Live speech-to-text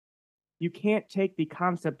you can't take the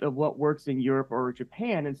concept of what works in Europe or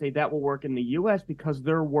Japan and say that will work in the US because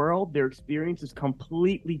their world, their experience is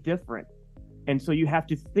completely different. And so you have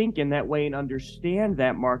to think in that way and understand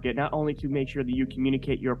that market, not only to make sure that you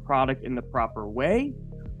communicate your product in the proper way,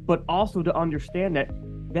 but also to understand that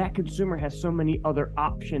that consumer has so many other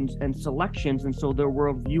options and selections. And so their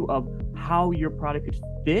worldview of how your product could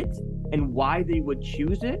fit and why they would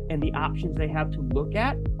choose it and the options they have to look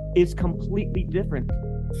at is completely different.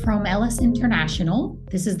 From Ellis International,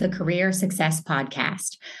 this is the Career Success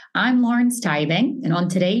Podcast. I'm Lauren Steibing, and on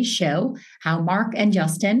today's show, how Mark and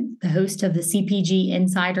Justin, the host of the CPG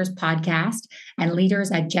Insiders podcast and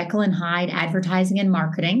leaders at Jekyll and Hyde Advertising and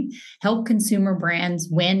Marketing, help consumer brands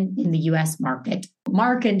win in the U.S. market.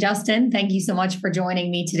 Mark and Justin, thank you so much for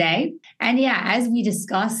joining me today. And yeah, as we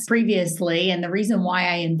discussed previously, and the reason why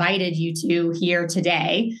I invited you two here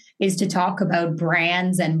today is to talk about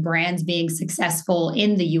brands and brands being successful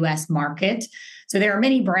in the US market. So there are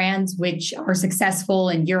many brands which are successful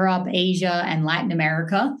in Europe, Asia, and Latin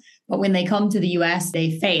America, but when they come to the US,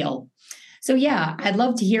 they fail. So yeah, I'd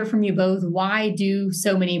love to hear from you both. Why do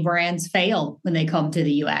so many brands fail when they come to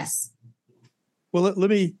the US? Well,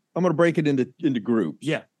 I'm going to break it into groups.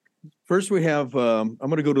 Yeah. First, we have, I'm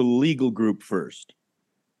going to go to the legal group first.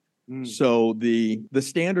 So the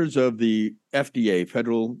standards of the FDA,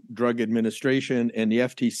 Federal Drug Administration, and the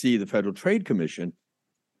FTC, the Federal Trade Commission,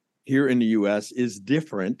 here in the U.S. is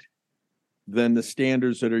different than the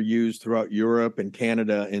standards that are used throughout Europe and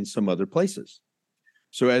Canada and some other places.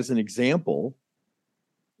 So as an example,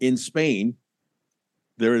 in Spain,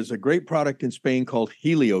 there is a great product in Spain called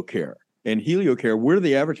HelioCare. And HelioCare, we're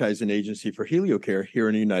the advertising agency for HelioCare here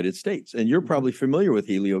in the United States. And you're probably familiar with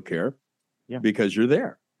HelioCare because you're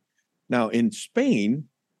there. Now, in Spain,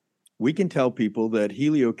 we can tell people that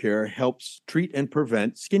HelioCare helps treat and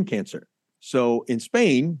prevent skin cancer. So in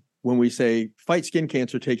Spain, when we say fight skin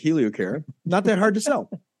cancer, take HelioCare, not that hard to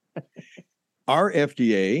sell. Our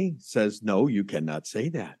FDA says, no, you cannot say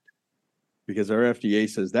that because our FDA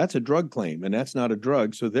says that's a drug claim and that's not a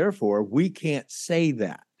drug. So therefore, we can't say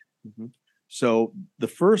that. So the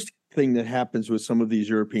first thing that happens with some of these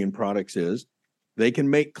European products is they can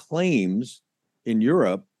make claims in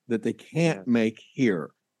Europe that they can't make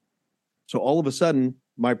here. So all of a sudden,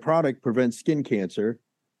 my product prevents skin cancer.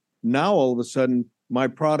 Now, all of a sudden, my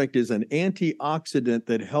product is an antioxidant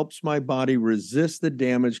that helps my body resist the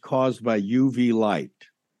damage caused by UV light.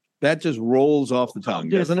 That just rolls off the tongue,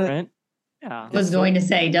 doesn't it? Yeah. I was going to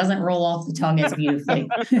say, doesn't roll off the tongue as beautifully.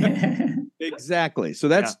 Exactly. So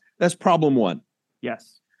that's problem one.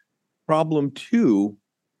 Yes. Problem two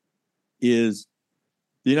is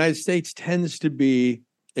the United States tends to be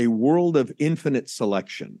a world of infinite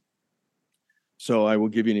selection. So I will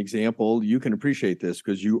give you an example. You can appreciate this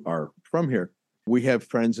because you are from here. We have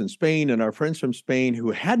friends in Spain, and our friends from Spain who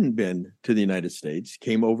hadn't been to the United States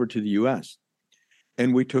came over to the US,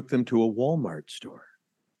 and we took them to a Walmart store.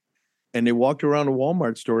 And they walked around a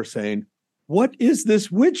Walmart store saying, what is this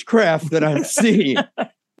witchcraft that I'm seeing?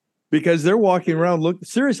 Because they're walking around,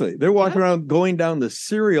 they're walking around going down the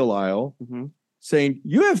cereal aisle saying,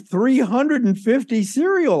 you have 350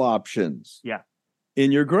 cereal options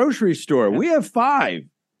in your grocery store. We have 5.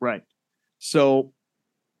 Right. So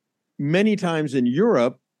many times in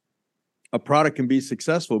Europe, a product can be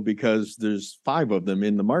successful because there's 5 of them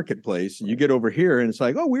in the marketplace. And you get over here and it's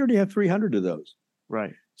like, oh, we already have 300 of those.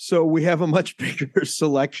 Right. So we have a much bigger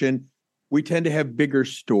selection. We tend to have bigger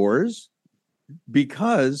stores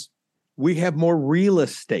because we have more real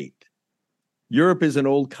estate. Europe is an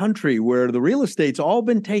old country where the real estate's all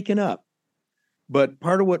been taken up. But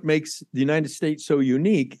part of what makes the United States so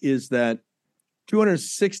unique is that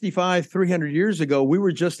 265, 300 years ago, we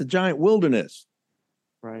were just a giant wilderness.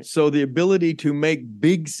 Right. So the ability to make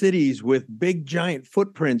big cities with big giant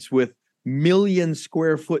footprints with million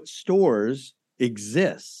square foot stores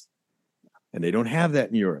exists. And they don't have that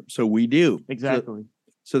in Europe. So we do. Exactly.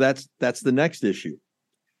 So that's the next issue.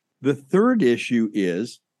 The third issue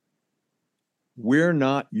is we're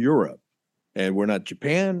not Europe, and we're not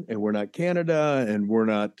Japan, and we're not Canada, and we're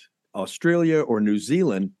not Australia or New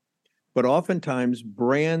Zealand. But oftentimes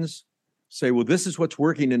brands say, well, this is what's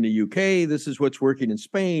working in the UK. This is what's working in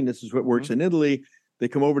Spain. This is what works in Italy. They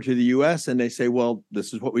come over to the US and they say, well,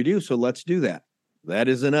 this is what we do. So let's do that. That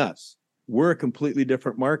isn't us. We're a completely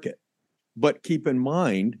different market. But keep in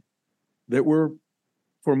mind that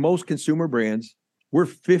for most consumer brands, we're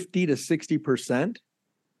 50 to 60%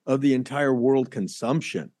 of the entire world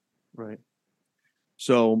consumption. Right.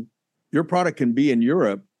 So your product can be in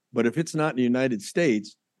Europe, but if it's not in the United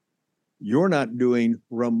States, you're not doing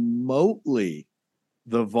remotely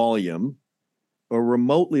the volume or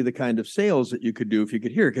remotely the kind of sales that you could do if you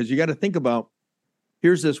could hear. Because you got to think about,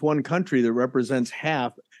 here's this one country that represents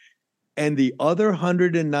half, and the other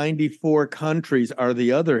 194 countries are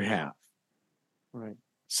the other half. Right.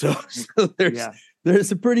 So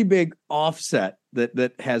there's a pretty big offset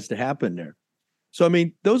that has to happen there. So, I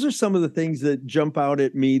mean, those are some of the things that jump out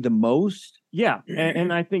at me the most. Yeah.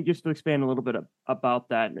 And I think just to expand a little bit about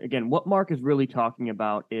that, again, what Mark is really talking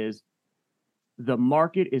about is the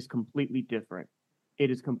market is completely different. It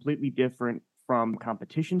is completely different from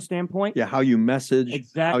competition standpoint. Yeah, how you message,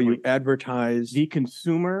 exactly. How you advertise. The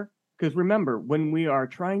consumer, because remember, when we are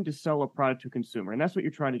trying to sell a product to a consumer, and that's what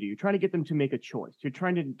you're trying to do, you're trying to get them to make a choice. You're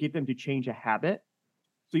trying to get them to change a habit.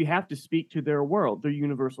 So you have to speak to their world, their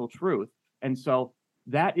universal truth. And so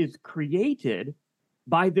that is created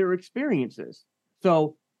by their experiences.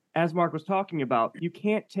 So as Mark was talking about, you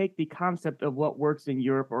can't take the concept of what works in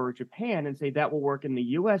Europe or Japan and say that will work in the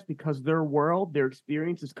US because their world, their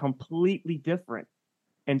experience is completely different.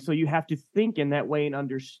 And so you have to think in that way and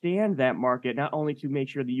understand that market, not only to make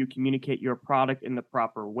sure that you communicate your product in the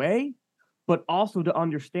proper way, but also to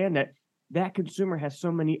understand that that consumer has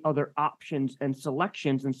so many other options and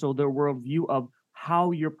selections. And so their worldview of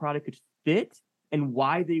how your product could fit and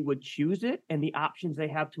why they would choose it and the options they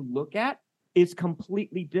have to look at is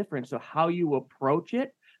completely different. So how you approach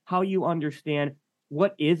it, how you understand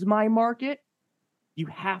what is my market, you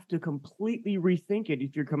have to completely rethink it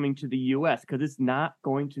if you're coming to the US because it's not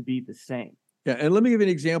going to be the same. Yeah, and let me give you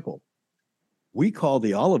an example. We call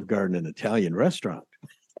the Olive Garden an Italian restaurant.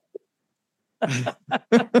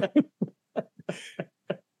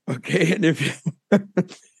 Okay, and if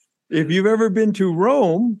you've ever been to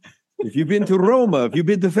Rome, if you've been to Roma, if you've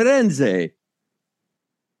been to Firenze,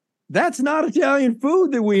 that's not Italian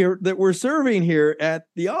food that we're serving here at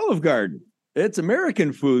the Olive Garden. It's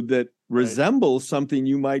American food that resembles something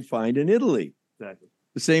you might find in Italy. Exactly.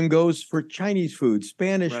 The same goes for Chinese food,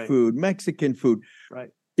 Spanish food, Mexican food. Right.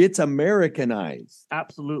 It's Americanized.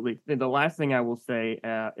 Absolutely. And the last thing I will say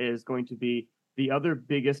is going to be the other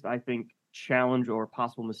biggest, I think, challenge or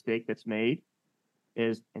possible mistake that's made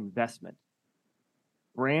is investment.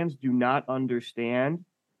 Brands do not understand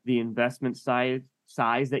the investment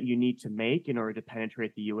size that you need to make in order to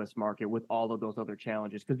penetrate the US market with all of those other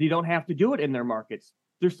challenges because you don't have to do it in their markets.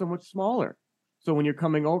 They're so much smaller. So when you're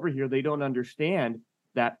coming over here, they don't understand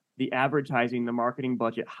that the advertising, the marketing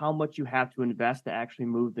budget, how much you have to invest to actually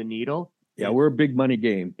move the needle. Yeah, we're a big money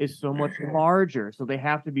game. Is so much larger. So they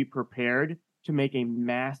have to be prepared to make a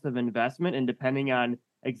massive investment. And depending on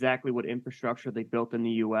exactly what infrastructure they built in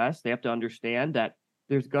the US, they have to understand that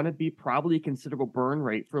there's going to be probably a considerable burn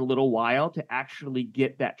rate for a little while to actually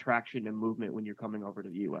get that traction and movement when you're coming over to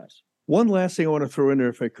the US. One last thing I want to throw in there,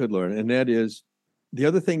 if I could, Lauren, and that is the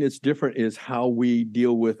other thing that's different is how we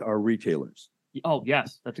deal with our retailers. Oh,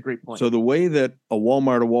 yes. That's a great point. So the way that a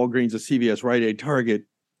Walmart, a Walgreens, a CVS, Rite Aid, Target,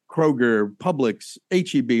 Kroger, Publix,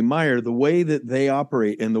 H-E-B, Meijer, the way that they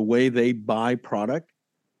operate and the way they buy product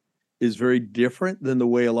is very different than the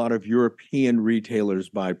way a lot of European retailers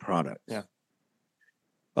buy products. Yeah.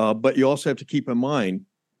 But you also have to keep in mind,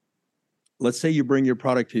 let's say you bring your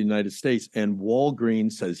product to the United States and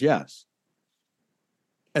Walgreens says yes.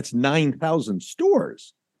 That's 9,000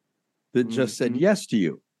 stores that just said yes to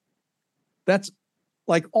you. That's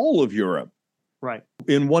like all of Europe. Right.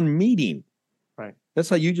 In one meeting. Right. That's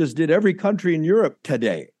how you just did every country in Europe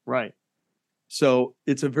today. Right. So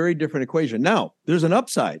it's a very different equation. Now, there's an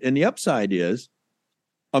upside, and the upside is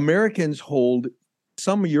Americans hold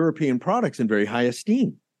some European products in very high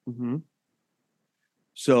esteem. Mm-hmm.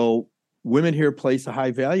 So women here place a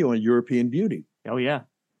high value on European beauty. Oh, yeah.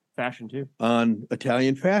 Fashion, too. On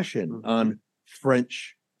Italian fashion, on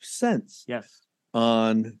French scents. Yes.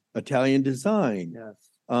 On Italian design. Yes.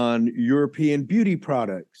 On European beauty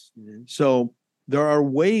products. Mm-hmm. So there are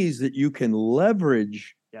ways that you can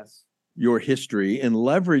leverage your history and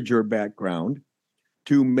leverage your background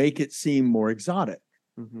to make it seem more exotic,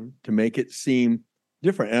 to make it seem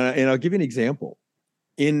different. And I'll give you an example.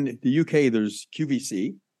 In the UK, there's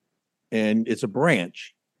QVC, and it's a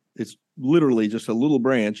branch. It's literally just a little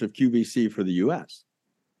branch of QVC for the US.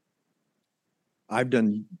 I've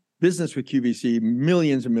done business with QVC,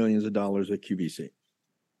 millions and millions of dollars with QVC.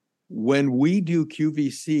 When we do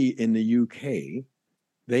QVC in the UK,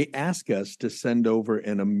 they ask us to send over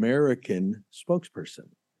an American spokesperson.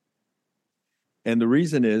 And the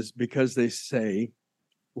reason is because they say,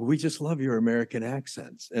 well, we just love your American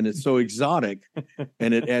accents, and it's so exotic,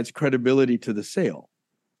 and it adds credibility to the sale.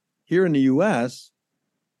 Here in the US,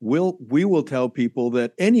 we will tell people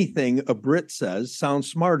that anything a Brit says sounds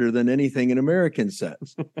smarter than anything an American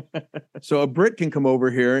says. So a Brit can come over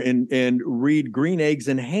here and read green eggs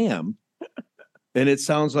and ham, and it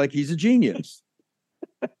sounds like he's a genius.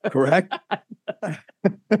 Correct?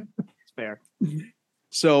 It's fair.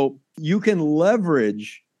 So you can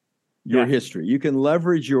leverage your history. You can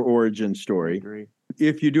leverage your origin story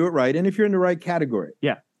if you do it right and if you're in the right category.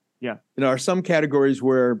 Yeah. There are some categories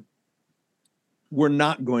where we're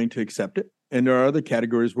not going to accept it, and there are other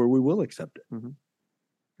categories where we will accept it. Mm-hmm.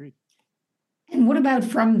 Great. And what about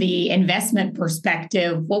from the investment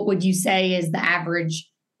perspective? What would you say is the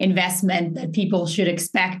average investment that people should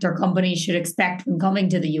expect or companies should expect when coming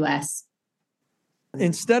to the U.S.?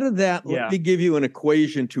 Instead of that, let me give you an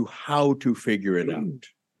equation to how to figure it out,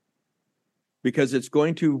 because it's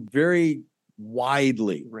going to vary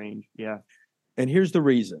widely. Range, yeah. And here's the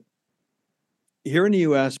reason. Here in the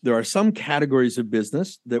U.S., there are some categories of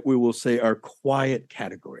business that we will say are quiet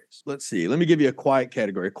categories. Let's see. Let me give you a quiet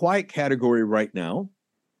category. A quiet category right now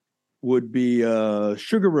would be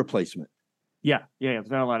sugar replacement. Yeah. There's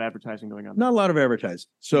not a lot of advertising going on. Not a lot of advertising.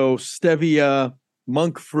 So stevia,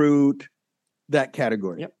 monk fruit, that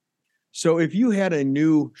category. Yep. So if you had a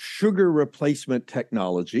new sugar replacement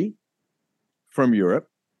technology from Europe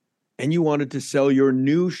and you wanted to sell your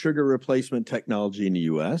new sugar replacement technology in the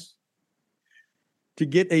U.S., to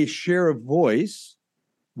get a share of voice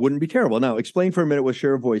wouldn't be terrible. Now, explain for a minute what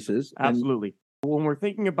share of voice is. Absolutely. When we're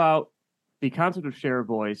thinking about the concept of share of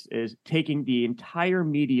voice is taking the entire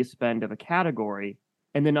media spend of a category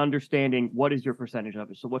and then understanding what is your percentage of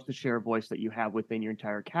it. So what's the share of voice that you have within your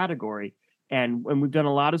entire category? And we've done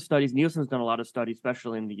a lot of studies, Nielsen's done a lot of studies,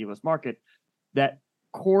 especially in the U.S. market, that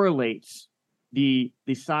correlates the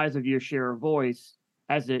size of your share of voice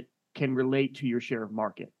as it can relate to your share of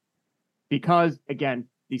market. Because, again,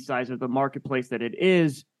 the size of the marketplace that it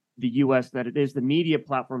is, the U.S. that it is, the media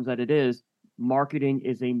platforms that it is, marketing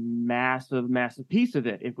is a massive, massive piece of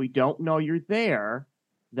it. If we don't know you're there,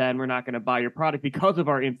 then we're not going to buy your product because of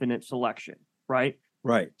our infinite selection, right?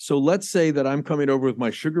 Right. So let's say that I'm coming over with my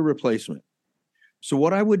sugar replacement. So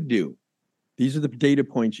what I would do, these are the data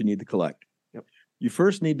points you need to collect. Yep. You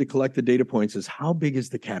first need to collect the data points is how big is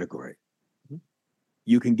the category? Mm-hmm.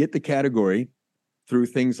 You can get the category through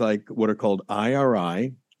things like what are called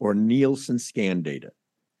IRI or Nielsen scan data.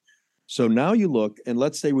 So now you look, and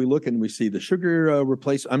let's say we look and we see the sugar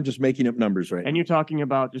replacement. I'm just making up numbers right now. And you're talking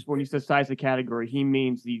about, just when you said size of category, he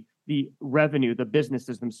means the revenue, the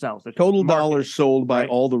businesses themselves. The total dollars sold by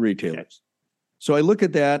all the retailers. Okay. So I look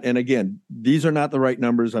at that, and again, these are not the right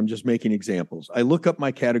numbers. I'm just making examples. I look up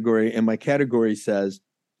my category, and my category says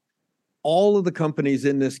all of the companies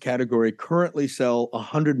in this category currently sell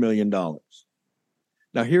 $100 million.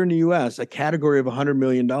 Now, here in the U.S., a category of $100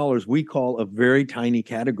 million, we call a very tiny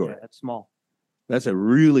category. Yeah, that's small. That's a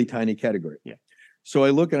really tiny category. Yeah. So I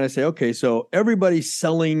look and I say, okay, so everybody's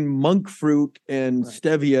selling monk fruit and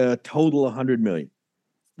stevia, total 100 million.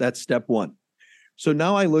 That's step one. So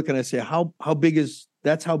now I look and I say, how big is,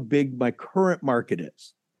 that's how big my current market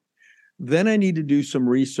is. Then I need to do some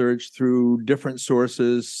research through different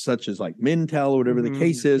sources, such as like Mintel or whatever the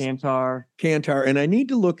case is. Kantar. And I need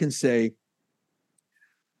to look and say,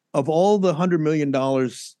 of all the $100 million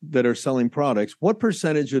that are selling products, what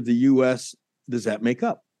percentage of the U.S. does that make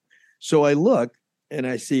up? So I look and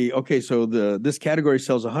I see, okay, so this category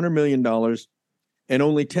sells $100 million and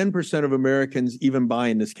only 10% of Americans even buy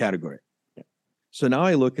in this category. Yeah. So now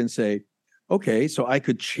I look and say, okay, so I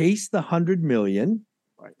could chase the 100 million.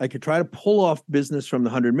 Right. I could try to pull off business from the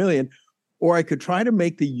 100 million, or I could try to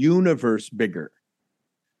make the universe bigger.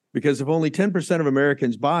 Because if only 10% of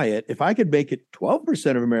Americans buy it, if I could make it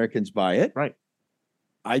 12% of Americans buy it, right,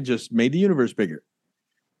 I just made the universe bigger.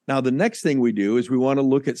 Now, the next thing we do is we want to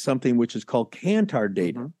look at something which is called Kantar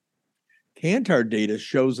data. Mm-hmm. Kantar data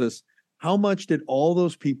shows us how much did all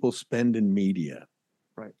those people spend in media.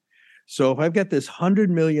 Right. So if I've got this 100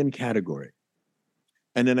 million category,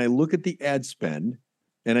 and then I look at the ad spend,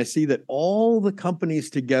 and I see that all the companies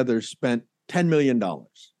together spent $10 million,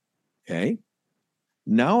 okay?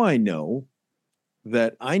 Now I know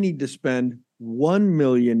that I need to spend $1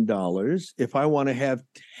 million if I want to have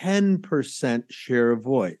 10% share of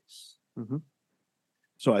voice. Mm-hmm.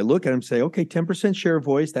 So I look at them and say, okay, 10% share of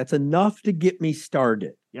voice, that's enough to get me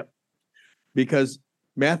started. Yep. Because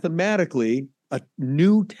mathematically, a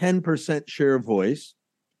new 10% share of voice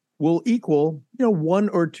will equal, 1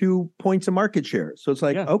 or 2 points of market share. So it's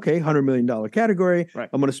like, okay, $100 million category. Right.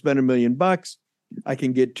 I'm going to spend $1 million. I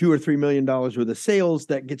can get $2 or $3 million worth of sales.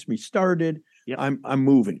 That gets me started. Yep. I'm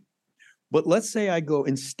moving. But let's say I go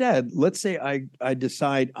instead, let's say I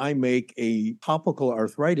decide I make a topical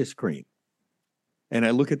arthritis cream. And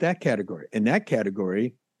I look at that category, and that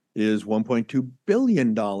category is $1.2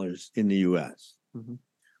 billion in the US. Mm-hmm.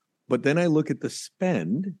 But then I look at the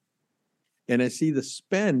spend, and I see the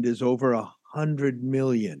spend is over 100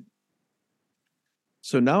 million.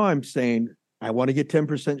 So now I'm saying I want to get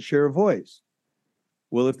 10% share of voice.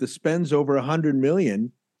 Well, if the spend's over 100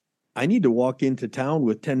 million, I need to walk into town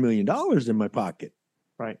with $10 million in my pocket.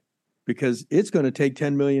 Right. Because it's going to take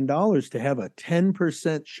 $10 million to have a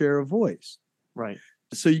 10% share of voice. Right.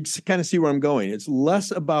 So you kind of see where I'm going. It's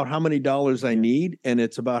less about how many dollars I need, and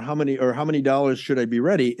it's about how many dollars should I be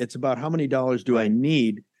ready. It's about how many dollars do I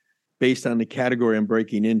need based on the category I'm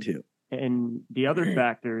breaking into. And the other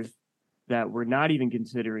factors that we're not even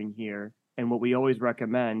considering here, and what we always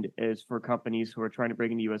recommend is for companies who are trying to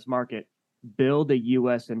break in the U.S. market, build a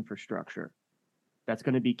U.S. infrastructure. That's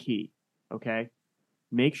going to be key, okay?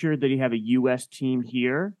 Make sure that you have a U.S. team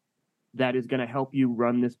here that is going to help you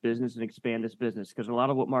run this business and expand this business. Because a lot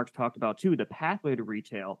of what Mark's talked about too, the pathway to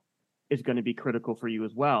retail is going to be critical for you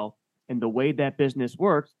as well. And the way that business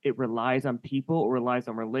works, it relies on people, it relies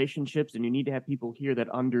on relationships, and you need to have people here that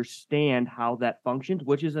understand how that functions,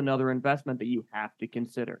 which is another investment that you have to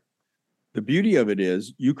consider. The beauty of it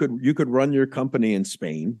is you could run your company in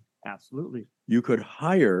Spain. Absolutely. You could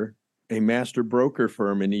hire a master broker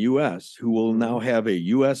firm in the U.S. who will now have a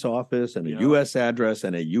U.S. office and a U.S. address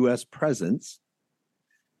and a U.S. presence.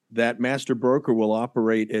 That master broker will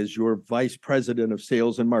operate as your vice president of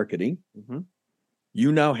sales and marketing. Mm-hmm.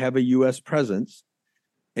 You now have a U.S. presence,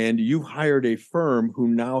 and you've hired a firm who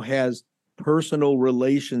now has personal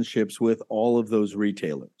relationships with all of those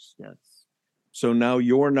retailers. Yes. So now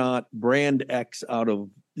you're not brand X out of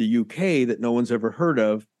the UK that no one's ever heard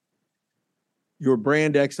of. Your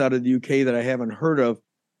brand X out of the UK that I haven't heard of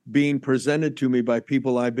being presented to me by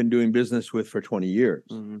people I've been doing business with for 20 years.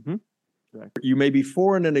 Mm-hmm. Exactly. You may be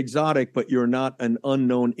foreign and exotic, but you're not an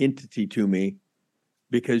unknown entity to me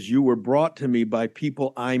because you were brought to me by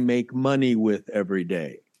people I make money with every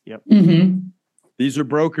day. Yep. Mm-hmm. These are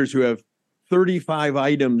brokers who have 35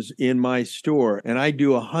 items in my store, and I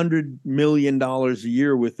do $100 million a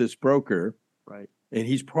year with this broker. Right. And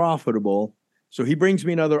he's profitable. So he brings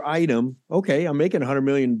me another item. Okay, I'm making $100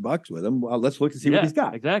 million with him. Well, let's look and see what he's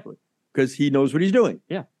got. Exactly. Because he knows what he's doing.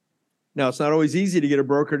 Yeah. Now, it's not always easy to get a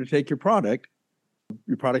broker to take your product.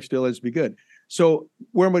 Your product still has to be good. So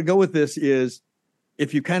where I'm going to go with this is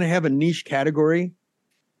if you kind of have a niche category,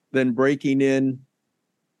 then breaking in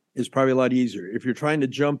is probably a lot easier. If you're trying to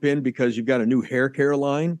jump in because you've got a new hair care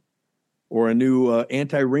line or a new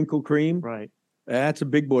anti-wrinkle cream, right? That's a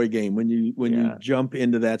big boy game when you jump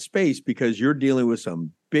into that space because you're dealing with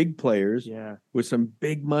some big players with some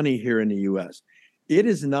big money here in the U.S. It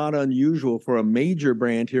is not unusual for a major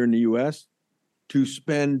brand here in the U.S. to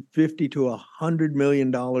spend $50 to $100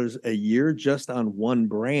 million a year just on one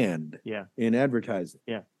brand in advertising.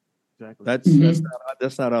 Yeah, exactly. That's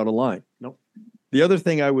not out of line. Nope. The other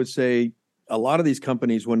thing I would say, a lot of these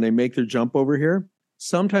companies, when they make their jump over here,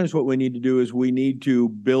 sometimes what we need to do is we need to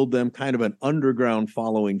build them kind of an underground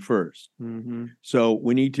following first. Mm-hmm. So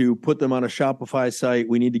we need to put them on a Shopify site.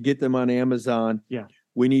 We need to get them on Amazon. Yeah.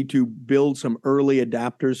 We need to build some early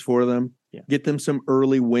adapters for them, get them some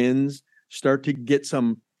early wins, start to get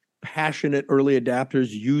some passionate early adapters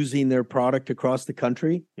using their product across the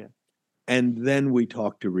country. Yeah. And then we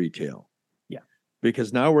talk to retail.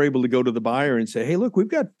 Because now we're able to go to the buyer and say, hey, look, we've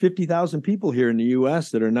got 50,000 people here in the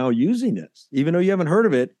U.S. that are now using this. Even though you haven't heard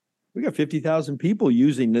of it, we got 50,000 people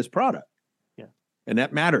using this product. Yeah. And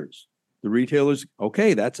that matters. The retailers,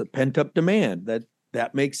 okay, that's a pent-up demand.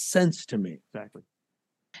 That makes sense to me. Exactly.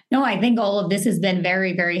 No, I think all of this has been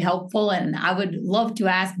very, very helpful. And I would love to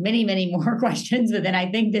ask many, many more questions, but then I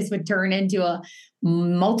think this would turn into a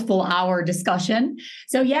multiple hour discussion.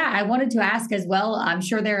 So I wanted to ask as well, I'm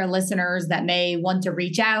sure there are listeners that may want to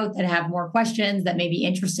reach out, that have more questions, that may be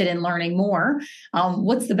interested in learning more.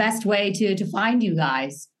 What's the best way to find you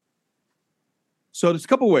guys? So there's a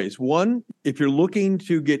couple ways. One, if you're looking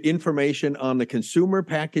to get information on the consumer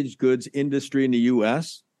packaged goods industry in the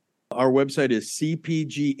U.S., our website is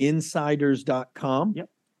cpginsiders.com. Yep.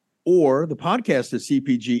 Or the podcast is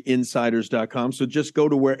cpginsiders.com. So just go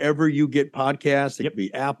to wherever you get podcasts. It could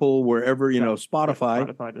be Apple, wherever, Spotify.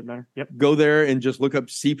 Spotify in there. Yep. Go there and just look up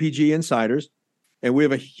CPG Insiders. And we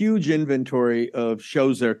have a huge inventory of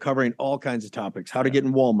shows there covering all kinds of topics. How to get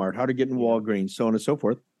in Walmart, how to get in Walgreens, so on and so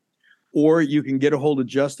forth. Or you can get a hold of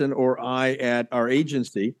Justin or I at our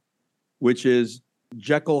agency, which is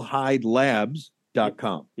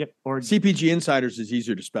JekyllHydeLabs.com. Yep. Or CPG Insiders is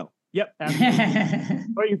easier to spell. Yep. Absolutely.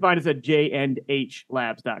 Or you can find us at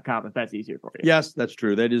jandhlabs.com if that's easier for you. Yes, that's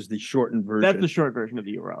true. That is the shortened version. That's the short version of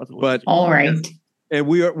the URL. But all right. And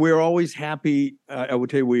we're always happy. I would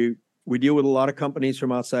tell you, we deal with a lot of companies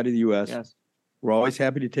from outside of the U.S. Yes. We're always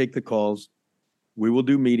happy to take the calls. We will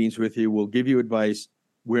do meetings with you. We'll give you advice.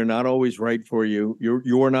 We're not always right for you.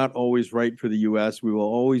 You're not always right for the U.S. We will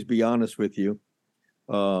always be honest with you.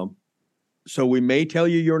 So we may tell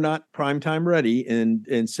you you're not primetime ready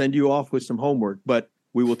and send you off with some homework, but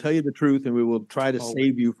we will tell you the truth and we will try to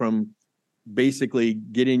save you from basically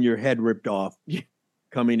getting your head ripped off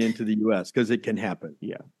coming into the U.S. because it can happen.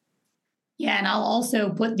 Yeah. Yeah, and I'll also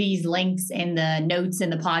put these links in the notes in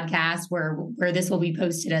the podcast where this will be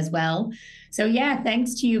posted as well. So yeah,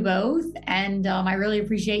 thanks to you both. And I really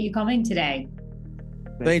appreciate you coming today.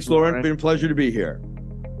 Thanks, Lauren. It's been a pleasure to be here.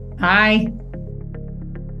 Bye.